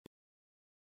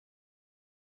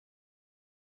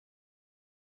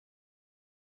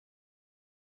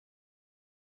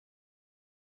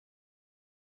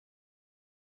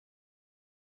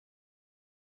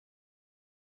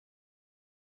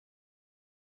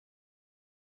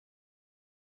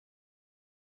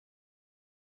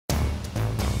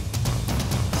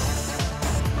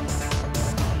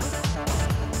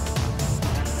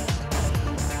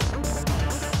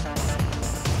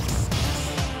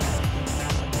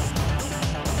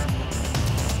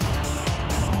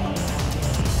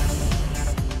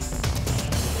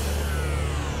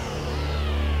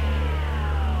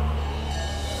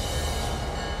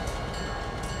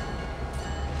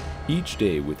Each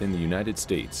day within the United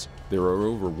States, there are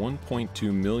over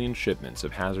 1.2 million shipments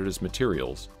of hazardous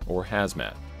materials, or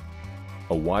hazmat.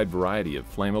 A wide variety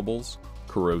of flammables,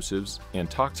 corrosives,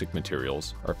 and toxic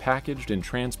materials are packaged and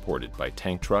transported by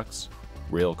tank trucks,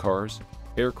 rail cars,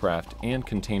 aircraft, and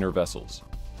container vessels.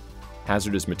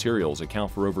 Hazardous materials account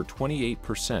for over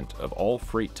 28% of all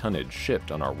freight tonnage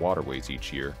shipped on our waterways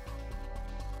each year.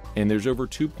 And there's over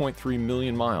 2.3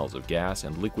 million miles of gas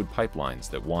and liquid pipelines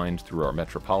that wind through our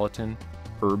metropolitan,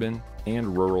 urban,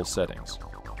 and rural settings.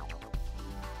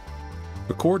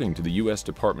 According to the U.S.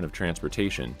 Department of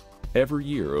Transportation, every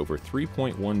year over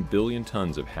 3.1 billion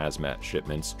tons of hazmat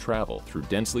shipments travel through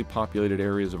densely populated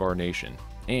areas of our nation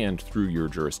and through your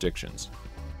jurisdictions.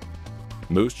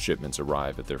 Most shipments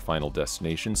arrive at their final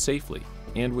destination safely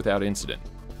and without incident.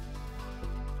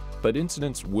 But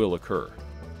incidents will occur,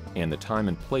 and the time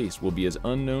and place will be as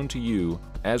unknown to you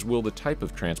as will the type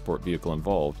of transport vehicle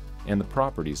involved and the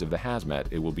properties of the hazmat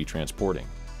it will be transporting.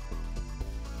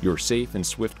 Your safe and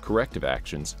swift corrective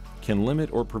actions can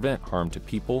limit or prevent harm to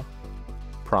people,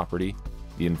 property,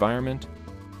 the environment,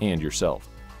 and yourself.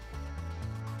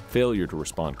 Failure to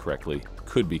respond correctly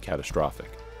could be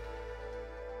catastrophic.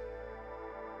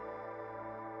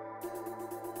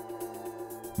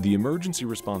 The Emergency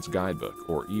Response Guidebook,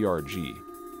 or ERG,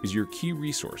 is your key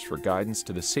resource for guidance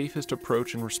to the safest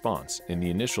approach and response in the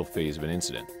initial phase of an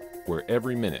incident, where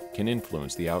every minute can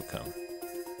influence the outcome.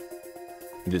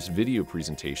 This video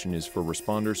presentation is for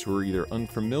responders who are either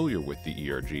unfamiliar with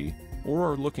the ERG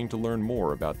or are looking to learn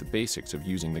more about the basics of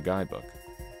using the guidebook.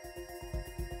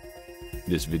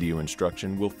 This video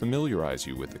instruction will familiarize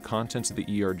you with the contents of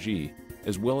the ERG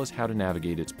as well as how to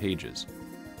navigate its pages.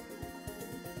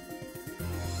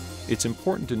 It's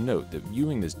important to note that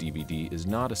viewing this DVD is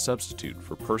not a substitute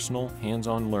for personal,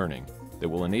 hands-on learning that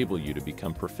will enable you to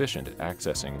become proficient at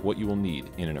accessing what you will need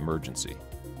in an emergency.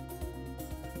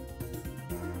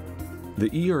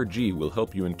 The ERG will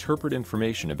help you interpret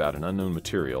information about an unknown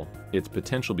material, its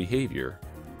potential behavior,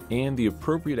 and the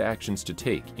appropriate actions to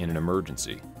take in an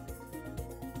emergency.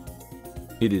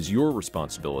 It is your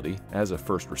responsibility as a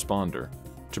first responder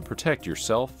to protect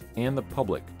yourself and the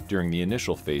public during the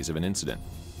initial phase of an incident.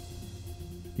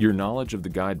 Your knowledge of the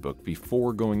guidebook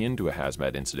before going into a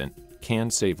hazmat incident can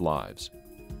save lives.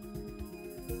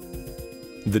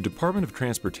 The Department of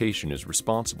Transportation is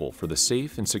responsible for the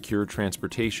safe and secure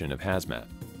transportation of hazmat.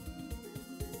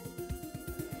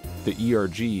 The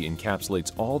ERG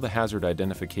encapsulates all the hazard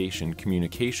identification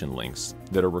communication links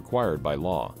that are required by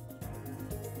law.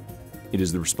 It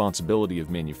is the responsibility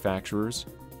of manufacturers,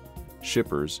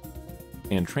 shippers,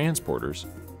 and transporters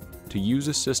to use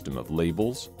a system of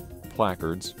labels,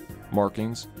 placards,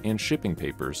 markings, and shipping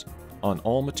papers on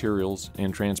all materials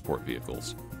and transport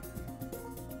vehicles.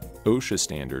 OSHA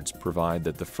standards provide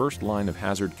that the first line of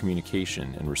hazard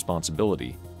communication and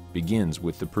responsibility begins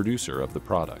with the producer of the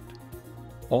product.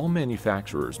 All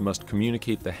manufacturers must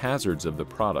communicate the hazards of the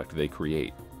product they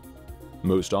create.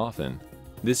 Most often,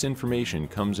 this information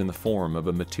comes in the form of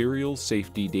a materials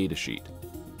safety data sheet.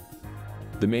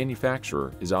 The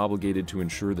manufacturer is obligated to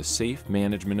ensure the safe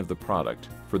management of the product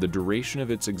for the duration of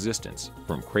its existence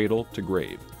from cradle to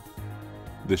grave.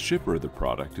 The shipper of the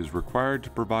product is required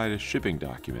to provide a shipping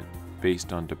document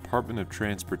based on Department of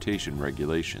Transportation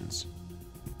regulations,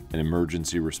 an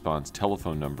emergency response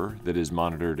telephone number that is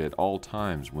monitored at all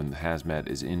times when the hazmat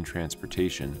is in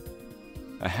transportation,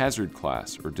 a hazard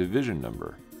class or division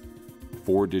number,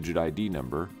 4-digit ID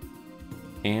number,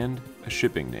 and a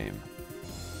shipping name.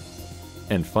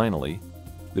 And finally,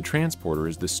 the transporter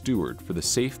is the steward for the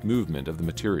safe movement of the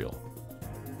material.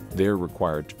 They're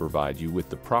required to provide you with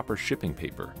the proper shipping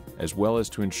paper, as well as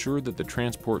to ensure that the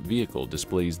transport vehicle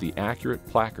displays the accurate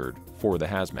placard for the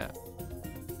hazmat.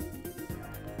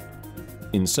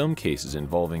 In some cases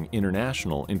involving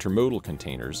international intermodal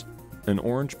containers, an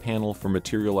orange panel for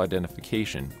material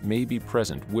identification may be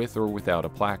present with or without a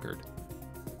placard.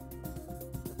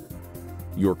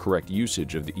 Your correct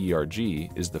usage of the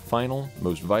ERG is the final,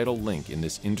 most vital link in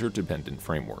this interdependent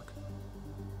framework.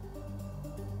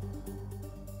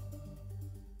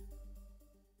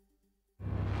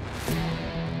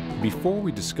 Before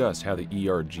we discuss how the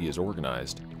ERG is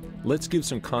organized, let's give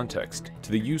some context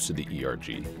to the use of the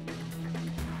ERG.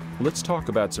 Let's talk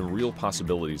about some real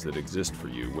possibilities that exist for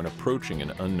you when approaching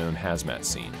an unknown hazmat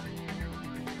scene.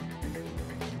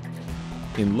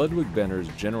 In Ludwig Benner's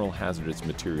General Hazardous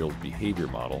Materials Behavior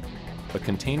Model, a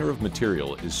container of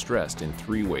material is stressed in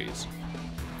 3 ways: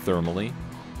 thermally,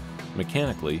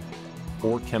 mechanically,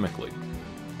 or chemically.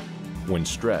 When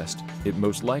stressed, it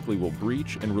most likely will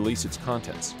breach and release its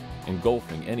contents,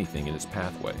 engulfing anything in its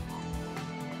pathway.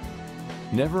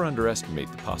 Never underestimate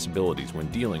the possibilities when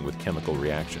dealing with chemical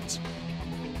reactions.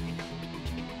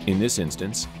 In this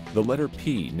instance, the letter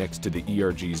P next to the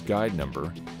ERG's guide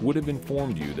number would have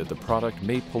informed you that the product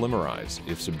may polymerize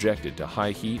if subjected to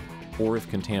high heat or if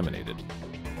contaminated.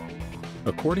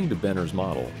 According to Benner's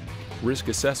model, risk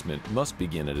assessment must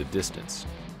begin at a distance.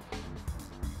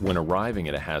 When arriving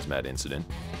at a hazmat incident,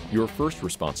 your first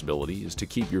responsibility is to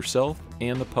keep yourself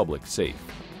and the public safe.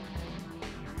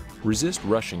 Resist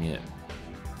rushing in.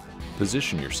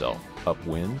 Position yourself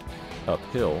upwind,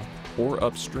 uphill, or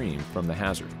upstream from the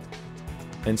hazard,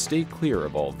 and stay clear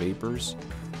of all vapors,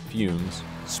 fumes,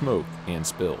 smoke, and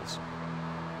spills.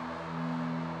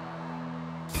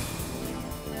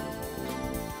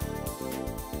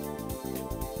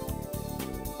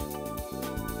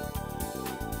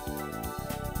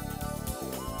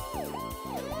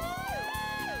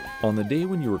 On the day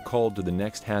when you are called to the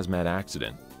next hazmat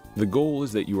accident, the goal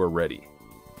is that you are ready.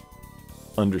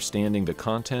 Understanding the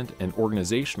content and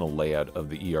organizational layout of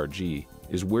the ERG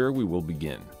is where we will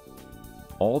begin.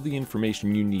 All the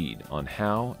information you need on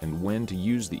how and when to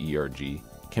use the ERG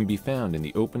can be found in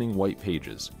the opening white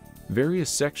pages. Various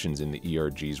sections in the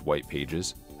ERG's white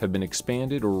pages have been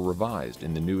expanded or revised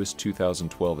in the newest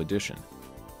 2012 edition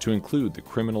to include the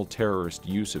criminal terrorist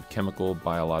use of chemical,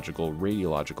 biological,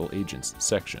 radiological agents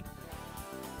section.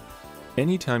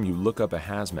 Anytime you look up a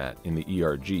hazmat in the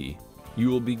ERG, you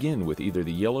will begin with either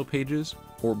the yellow pages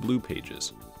or blue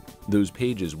pages. Those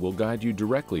pages will guide you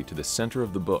directly to the center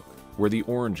of the book, where the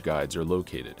orange guides are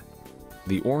located.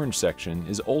 The orange section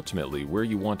is ultimately where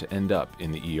you want to end up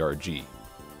in the ERG.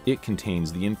 It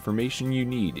contains the information you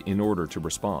need in order to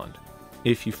respond.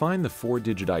 If you find the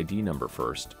 4-digit ID number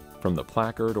first, from the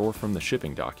placard or from the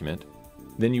shipping document,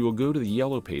 then you will go to the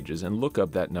yellow pages and look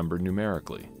up that number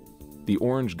numerically. The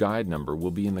orange guide number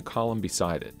will be in the column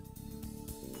beside it.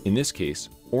 In this case,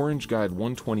 Orange Guide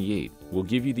 128 will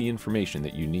give you the information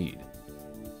that you need.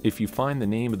 If you find the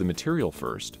name of the material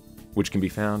first, which can be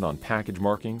found on package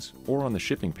markings or on the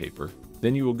shipping paper,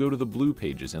 then you will go to the blue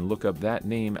pages and look up that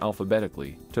name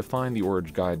alphabetically to find the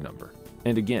orange guide number.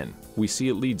 And again, we see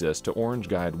it leads us to Orange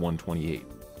Guide 128.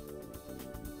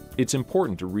 It's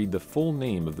important to read the full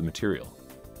name of the material.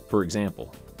 For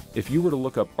example, if you were to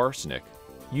look up arsenic,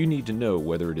 you need to know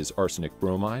whether it is arsenic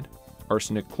bromide,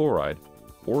 arsenic chloride,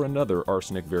 or another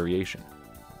arsenic variation.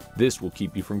 This will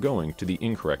keep you from going to the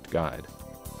incorrect guide.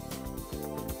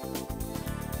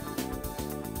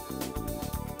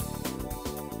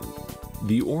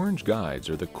 The orange guides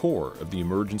are the core of the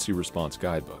Emergency Response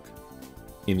Guidebook.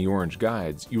 In the orange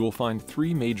guides, you will find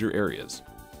 3 major areas: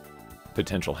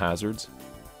 potential hazards,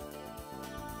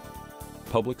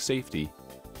 public safety,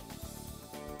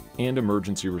 and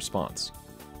emergency response.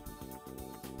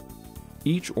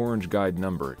 Each orange guide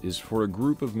number is for a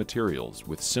group of materials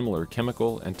with similar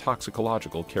chemical and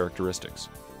toxicological characteristics.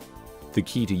 The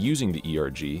key to using the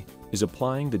ERG is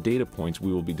applying the data points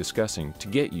we will be discussing to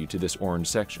get you to this orange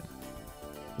section.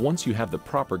 Once you have the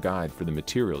proper guide for the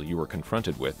material you are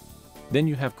confronted with, then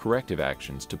you have corrective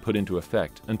actions to put into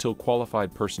effect until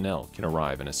qualified personnel can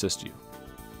arrive and assist you.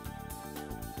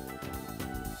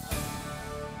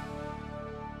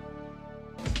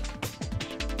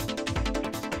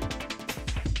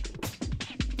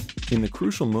 In the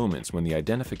crucial moments when the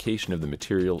identification of the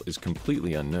material is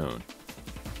completely unknown,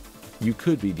 you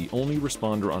could be the only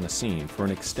responder on a scene for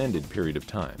an extended period of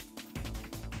time.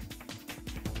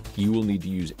 You will need to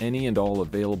use any and all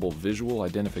available visual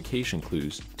identification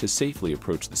clues to safely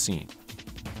approach the scene.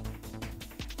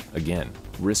 Again,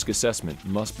 risk assessment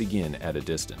must begin at a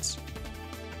distance.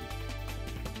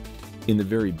 In the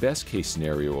very best case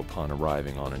scenario upon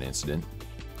arriving on an incident,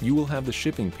 you will have the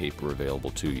shipping paper available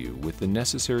to you with the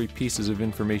necessary pieces of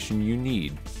information you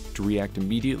need to react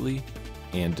immediately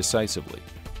and decisively.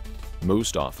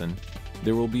 Most often,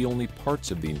 there will be only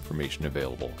parts of the information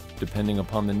available, depending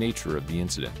upon the nature of the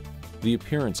incident. The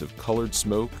appearance of colored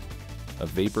smoke, a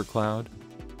vapor cloud,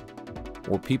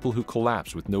 or people who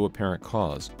collapse with no apparent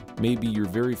cause may be your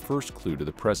very first clue to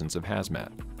the presence of hazmat.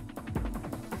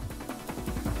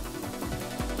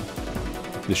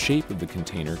 The shape of the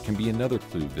container can be another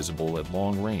clue visible at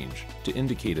long range to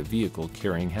indicate a vehicle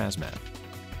carrying hazmat.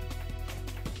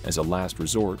 As a last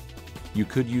resort, you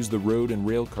could use the road and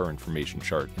rail car information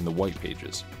chart in the white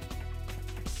pages.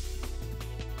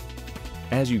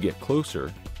 As you get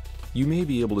closer, you may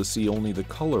be able to see only the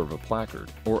color of a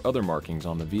placard or other markings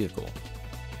on the vehicle.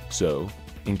 So,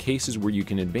 in cases where you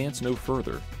can advance no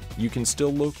further, you can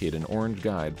still locate an orange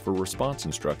guide for response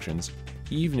instructions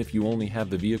even if you only have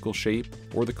the vehicle shape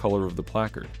or the color of the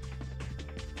placard.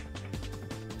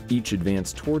 Each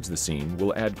advance towards the scene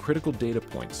will add critical data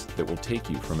points that will take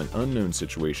you from an unknown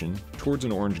situation towards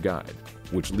an orange guide,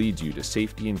 which leads you to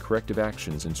safety and corrective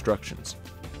actions instructions.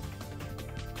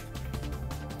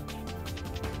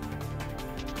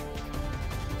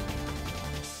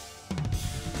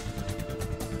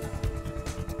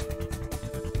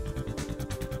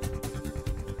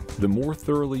 The more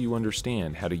thoroughly you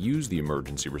understand how to use the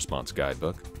Emergency Response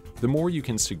Guidebook, the more you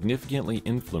can significantly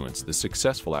influence the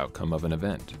successful outcome of an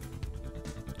event.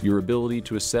 Your ability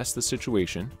to assess the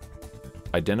situation,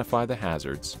 identify the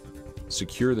hazards,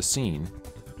 secure the scene,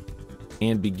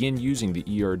 and begin using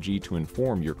the ERG to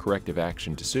inform your corrective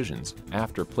action decisions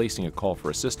after placing a call for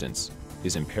assistance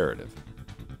is imperative.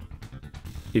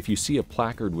 If you see a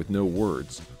placard with no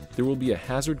words, there will be a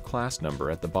hazard class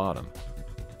number at the bottom.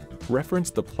 Reference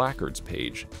the placards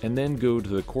page and then go to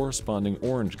the corresponding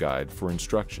orange guide for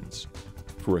instructions.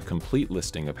 For a complete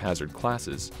listing of hazard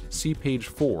classes, see page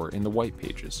 4 in the white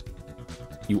pages.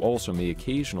 You also may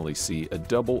occasionally see a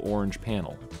double orange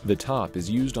panel. The top is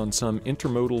used on some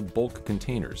intermodal bulk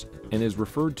containers and is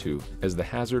referred to as the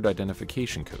hazard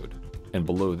identification code, and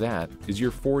below that is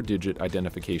your 4-digit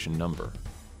identification number.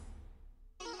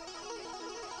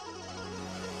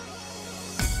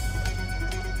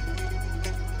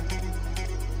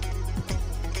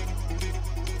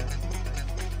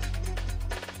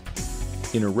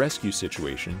 In a rescue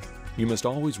situation, you must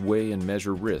always weigh and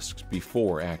measure risks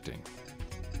before acting.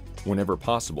 Whenever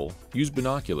possible, use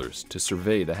binoculars to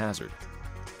survey the hazard.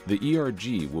 The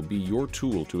ERG will be your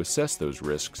tool to assess those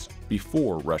risks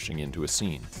before rushing into a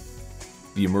scene.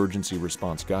 The Emergency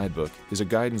Response Guidebook is a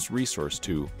guidance resource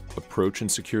to approach and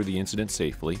secure the incident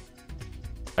safely,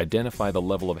 identify the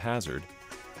level of hazard,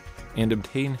 and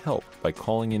obtain help by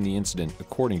calling in the incident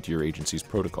according to your agency's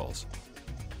protocols.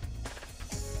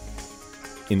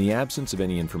 In the absence of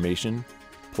any information,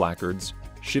 placards,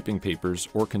 shipping papers,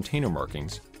 or container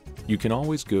markings, you can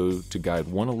always go to Guide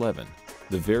 111,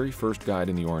 the very first guide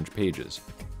in the orange pages.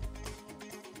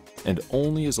 And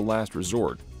only as a last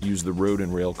resort, use the road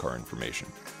and rail car information.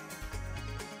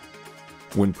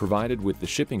 When provided with the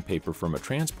shipping paper from a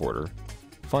transporter,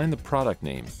 find the product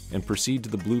name and proceed to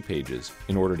the blue pages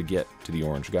in order to get to the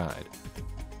orange guide.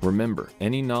 Remember,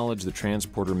 any knowledge the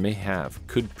transporter may have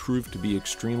could prove to be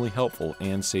extremely helpful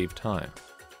and save time.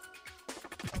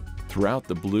 Throughout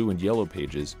the blue and yellow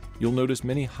pages, you'll notice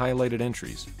many highlighted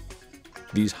entries.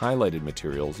 These highlighted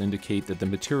materials indicate that the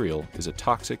material is a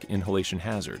toxic inhalation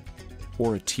hazard,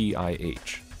 or a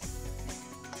TIH.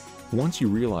 Once you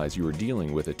realize you are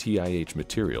dealing with a TIH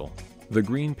material, the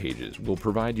green pages will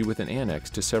provide you with an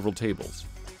annex to several tables,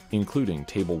 including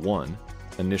Table 1,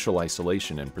 Initial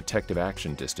Isolation and Protective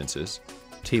Action Distances,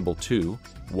 Table 2,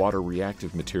 Water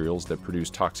Reactive Materials that Produce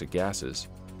Toxic Gases,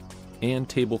 and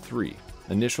Table 3,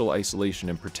 Initial Isolation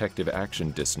and Protective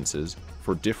Action Distances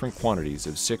for different quantities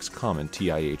of 6 common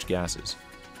TIH gases.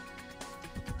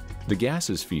 The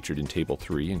gases featured in Table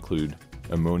 3 include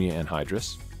ammonia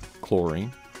anhydrous,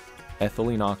 chlorine,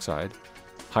 ethylene oxide,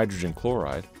 hydrogen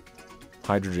chloride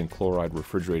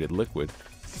refrigerated liquid,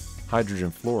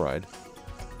 hydrogen fluoride,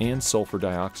 and sulfur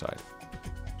dioxide.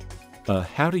 A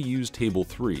How to Use Table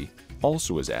 3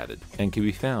 also is added and can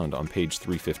be found on page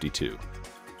 352.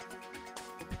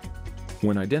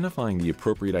 When identifying the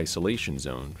appropriate isolation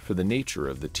zone for the nature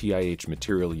of the TIH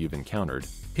material you've encountered,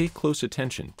 pay close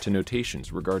attention to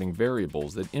notations regarding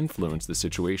variables that influence the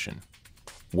situation,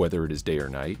 whether it is day or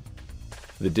night,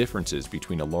 the differences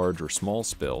between a large or small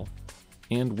spill,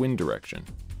 and wind direction.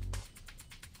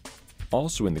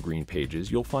 Also in the green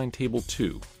pages, you'll find Table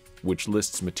 2, which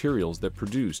lists materials that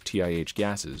produce TIH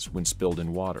gases when spilled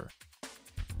in water.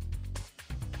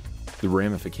 The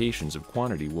ramifications of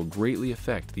quantity will greatly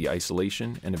affect the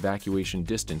isolation and evacuation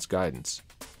distance guidance.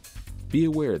 Be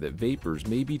aware that vapors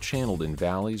may be channeled in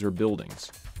valleys or buildings.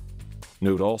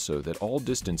 Note also that all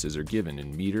distances are given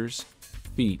in meters,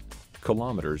 feet,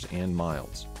 kilometers, and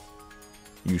miles.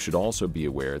 You should also be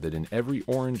aware that in every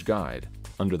orange guide,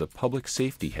 under the Public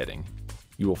Safety heading,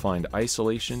 you will find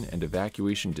isolation and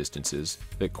evacuation distances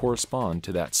that correspond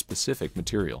to that specific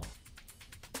material.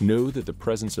 Know that the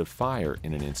presence of fire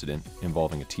in an incident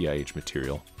involving a TIH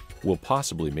material will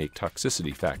possibly make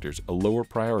toxicity factors a lower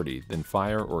priority than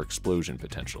fire or explosion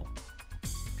potential.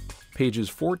 Pages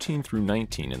 14 through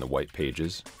 19 in the white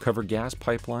pages cover gas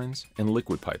pipelines and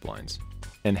liquid pipelines,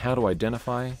 and how to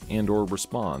identify and/or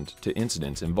respond to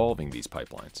incidents involving these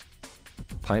pipelines.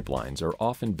 Pipelines are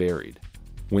often buried.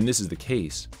 When this is the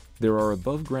case, there are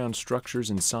above-ground structures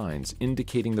and signs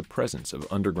indicating the presence of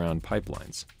underground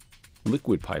pipelines.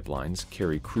 Liquid pipelines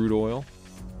carry crude oil,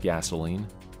 gasoline,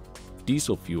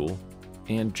 diesel fuel,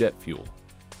 and jet fuel.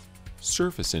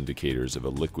 Surface indicators of a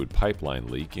liquid pipeline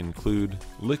leak include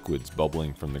liquids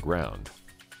bubbling from the ground,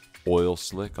 oil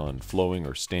slick on flowing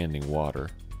or standing water,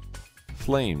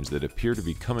 flames that appear to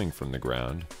be coming from the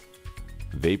ground,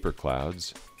 vapor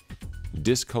clouds,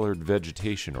 discolored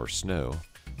vegetation or snow,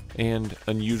 and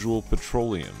unusual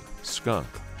petroleum, skunk,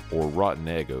 or rotten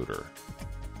egg odor.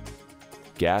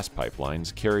 Gas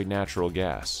pipelines carry natural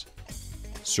gas.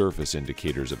 Surface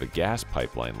indicators of a gas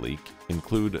pipeline leak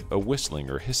include a whistling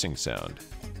or hissing sound,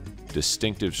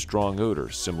 distinctive strong odor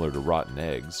similar to rotten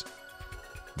eggs,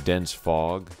 dense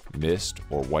fog, mist,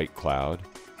 or white cloud,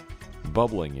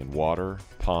 bubbling in water,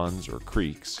 ponds, or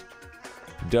creeks,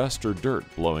 dust or dirt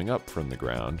blowing up from the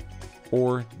ground,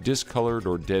 or discolored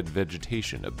or dead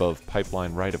vegetation above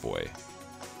pipeline right-of-way.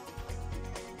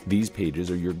 These pages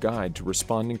are your guide to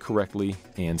responding correctly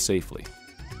and safely.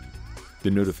 The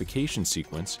notification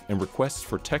sequence and requests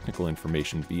for technical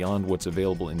information beyond what's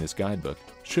available in this guidebook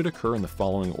should occur in the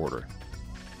following order.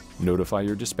 Notify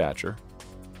your dispatcher.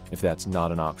 If that's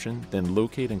not an option, then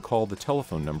locate and call the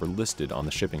telephone number listed on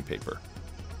the shipping paper.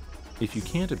 If you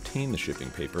can't obtain the shipping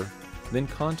paper, then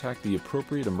contact the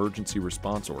appropriate emergency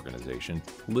response organization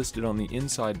listed on the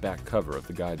inside back cover of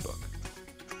the guidebook.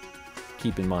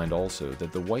 Keep in mind also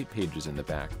that the white pages in the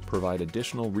back provide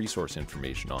additional resource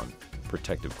information on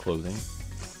protective clothing,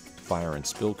 fire and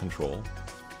spill control,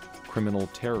 criminal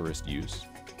terrorist use,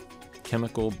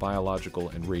 chemical, biological,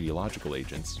 and radiological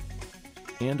agents,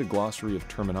 and a glossary of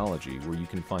terminology where you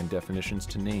can find definitions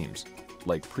to names,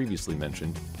 like previously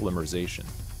mentioned polymerization.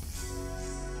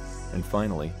 And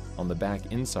finally, on the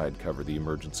back inside cover the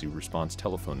emergency response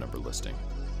telephone number listing.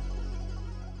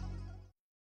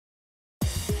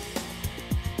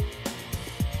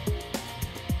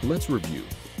 Let's review.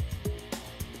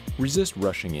 Resist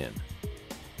rushing in.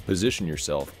 Position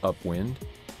yourself upwind,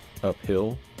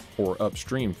 uphill, or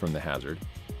upstream from the hazard,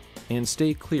 and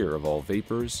stay clear of all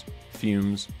vapors,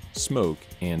 fumes, smoke,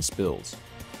 and spills.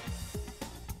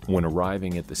 When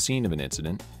arriving at the scene of an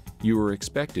incident, you are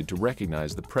expected to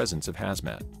recognize the presence of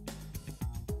hazmat.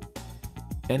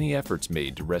 Any efforts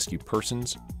made to rescue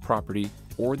persons, property,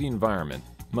 or the environment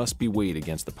must be weighed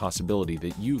against the possibility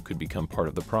that you could become part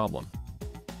of the problem.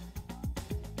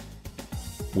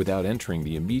 Without entering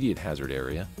the immediate hazard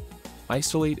area,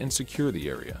 isolate and secure the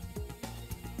area.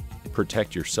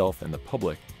 Protect yourself and the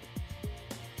public,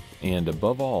 and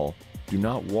above all, do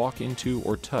not walk into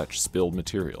or touch spilled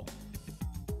material.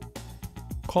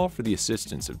 Call for the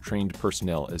assistance of trained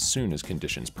personnel as soon as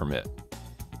conditions permit.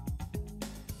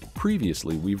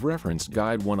 Previously, we've referenced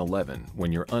Guide 111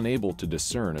 when you're unable to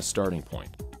discern a starting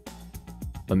point.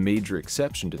 A major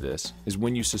exception to this is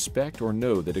when you suspect or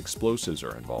know that explosives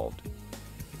are involved.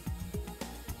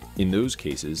 In those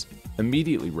cases,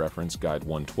 immediately reference Guide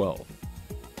 112.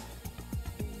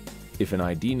 If an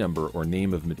ID number or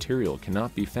name of material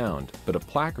cannot be found but a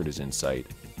placard is in sight,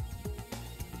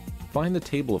 find the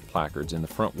table of placards in the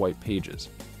front white pages.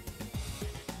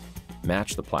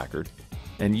 Match the placard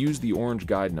and use the orange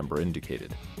guide number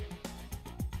indicated.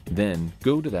 Then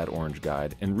go to that orange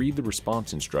guide and read the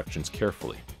response instructions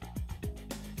carefully.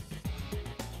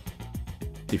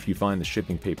 If you find the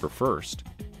shipping paper first,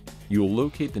 you will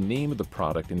locate the name of the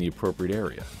product in the appropriate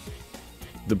area.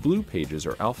 The blue pages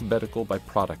are alphabetical by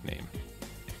product name.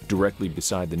 Directly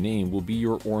beside the name will be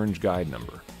your orange guide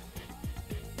number.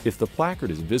 If the placard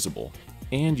is visible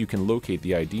and you can locate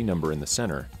the ID number in the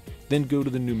center, then go to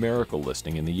the numerical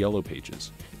listing in the yellow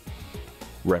pages.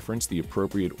 Reference the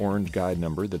appropriate orange guide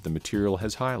number that the material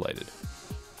has highlighted.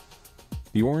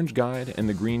 The orange guide and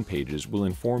the green pages will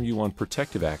inform you on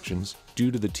protective actions due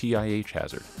to the TIH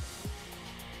hazard.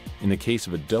 In the case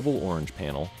of a double orange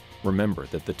panel, remember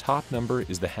that the top number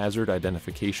is the hazard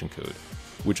identification code,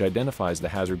 which identifies the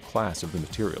hazard class of the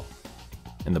material,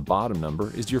 and the bottom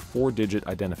number is your 4-digit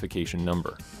identification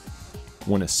number.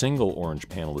 When a single orange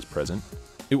panel is present,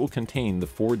 it will contain the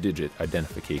 4-digit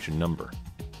identification number.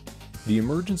 The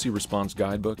Emergency Response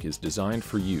Guidebook is designed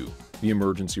for you, the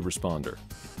emergency responder.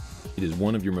 It is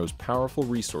one of your most powerful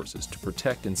resources to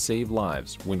protect and save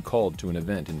lives when called to an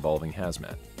event involving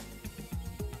hazmat.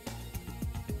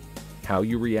 How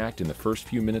you react in the first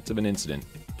few minutes of an incident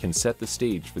can set the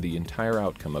stage for the entire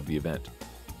outcome of the event,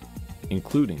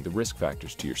 including the risk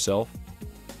factors to yourself,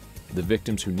 the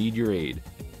victims who need your aid,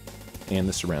 and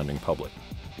the surrounding public.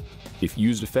 If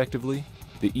used effectively,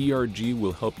 the ERG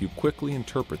will help you quickly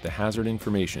interpret the hazard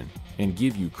information and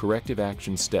give you corrective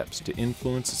action steps to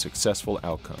influence a successful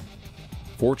outcome.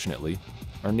 Fortunately,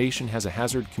 our nation has a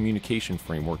hazard communication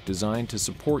framework designed to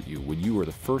support you when you are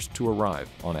the first to arrive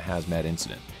on a hazmat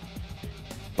incident.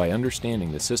 By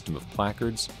understanding the system of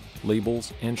placards,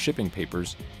 labels, and shipping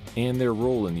papers, and their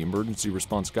role in the Emergency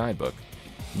Response Guidebook,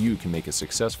 you can make a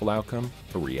successful outcome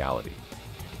a reality.